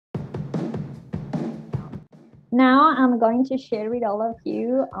Now I'm going to share with all of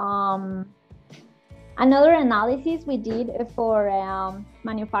you another analysis we did for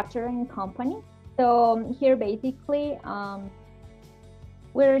manufacturing company. So here basically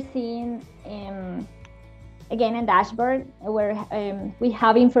we're seeing again a dashboard where we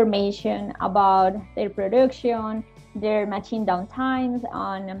have information about their production, their machine downtimes,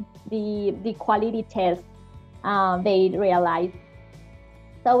 on the quality tests they realize.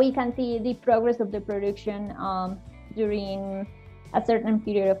 So we can see the progress of the production during a certain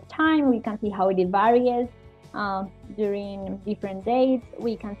period of time. We can see how it varies during different dates.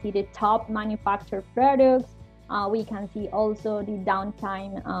 We can see the top manufactured products. We can see also the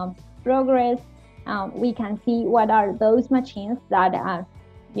downtime progress. We can see what are those machines that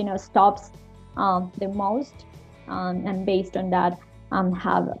stops the most, and based on that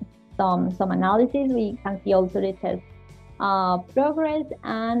have some analysis. We can see also the test progress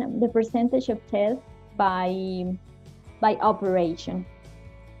and the percentage of tests by operation.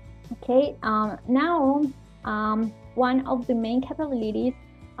 Okay, now one of the main capabilities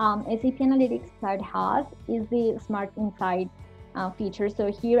SAP Analytics Cloud has is the Smart Insight feature.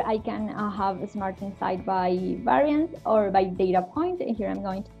 So here I can have a Smart Insight by variance or by data point. Here I'm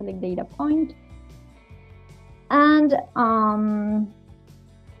going to select data point. And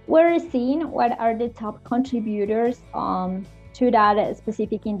we're seeing what are the top contributors to that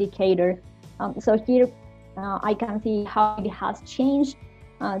specific indicator. So here I can see how it has changed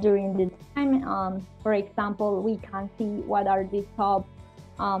during the time. For example, we can see what are the top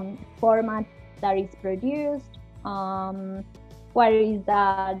formats that is produced, what is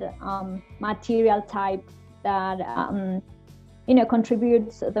that material type that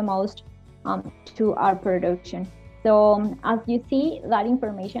contributes the most to our production. So as you see, that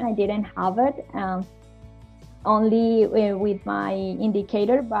information I didn't have it only with my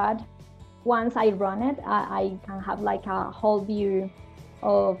indicator, but once I run it, I can have like a whole view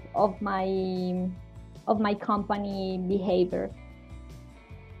of my company behavior.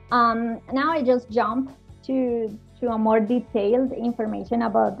 Now I just jump to a more detailed information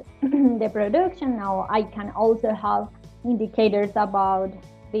about the production. Now I can also have indicators about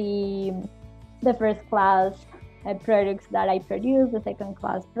the first class products that I produce, the second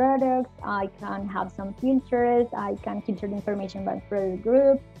class products. I can have some filters. I can filter the information by product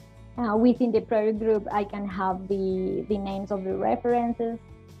group. Within the product group, I can have the names of the references.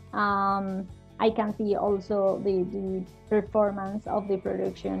 I can see also the performance of the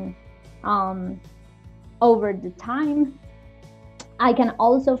production over the time. I can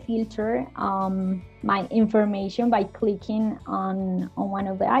also filter my information by clicking on one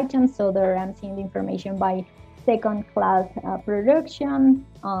of the items. So there I'm seeing the information by second class production,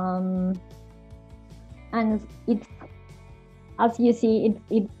 and it's, as you see,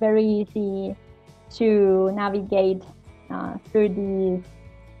 it's very easy to navigate through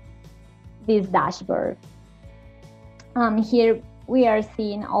this dashboard. Here we are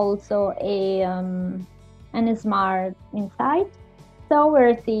seeing also a Smart Insight. So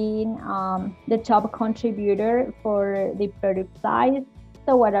we're seeing the top contributor for the product size.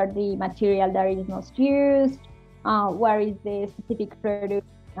 So what are the material that is most used? Where is the specific product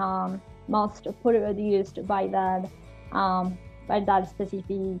most produced by that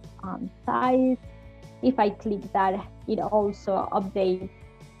specific size? If I click that, it also updates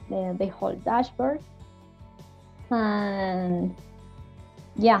the whole dashboard. And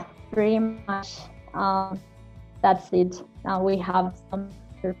yeah, pretty much that's it. We have some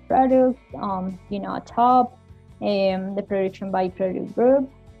products, top, the production by product group,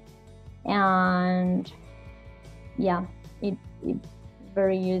 and yeah, it's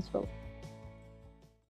very useful.